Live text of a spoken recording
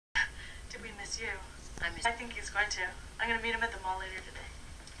we miss you. I think he's going to. I'm going to meet him at the mall later today.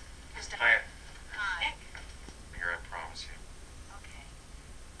 Hi. Hi. Nick. Here, I promise you. Okay.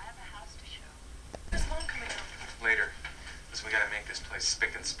 I have a house to show. When's Mom coming home? Later. Listen, we gotta make this place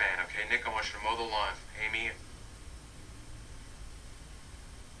spick and span, okay? Nick, I want you to mow the lawn. Amy,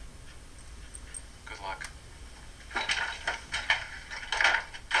 good luck.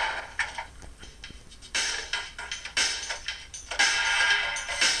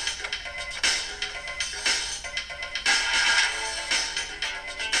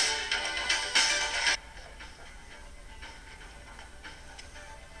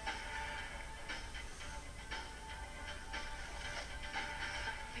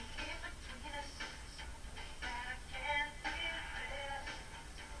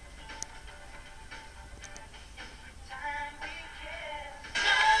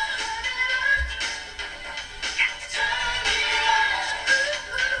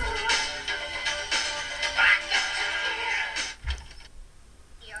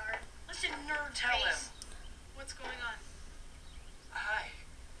 Tell him. What's going on? Hi.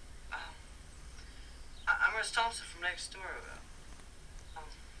 I'm Russ Thompson from next door.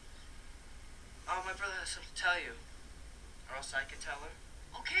 My brother has something to tell you. Or else I can tell her.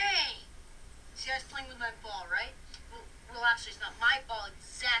 Okay. See, I was playing with my ball, right? Well, actually, it's not my ball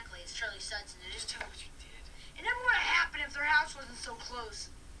exactly. It's Charlie Sudson. It is. Just tell me what you did. It never would have happened if their house wasn't so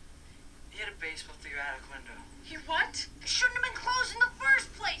close. You hit a baseball through your attic window. He what? It shouldn't have been closed in the first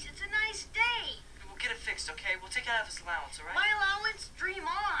place. It's a nice day. We'll get it fixed, okay? We'll take it out of his allowance, all right? My allowance? Dream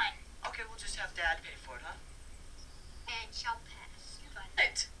on. Okay, we'll just have Dad pay for it, huh? And shall pass.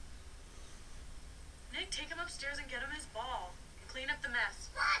 What? Nick, take him upstairs and get him his ball. And clean up the mess.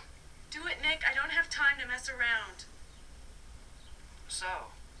 What? Do it, Nick. I don't have time to mess around. So,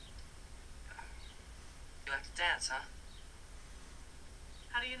 you like to dance, huh?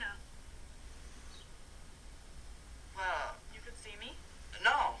 How do you know? Well, You could see me?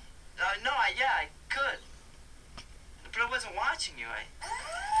 no. Yeah, I could. But I wasn't watching you,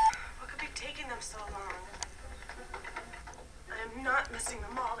 What could be taking them so long? I am not missing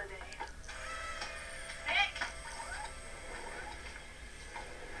the mall today.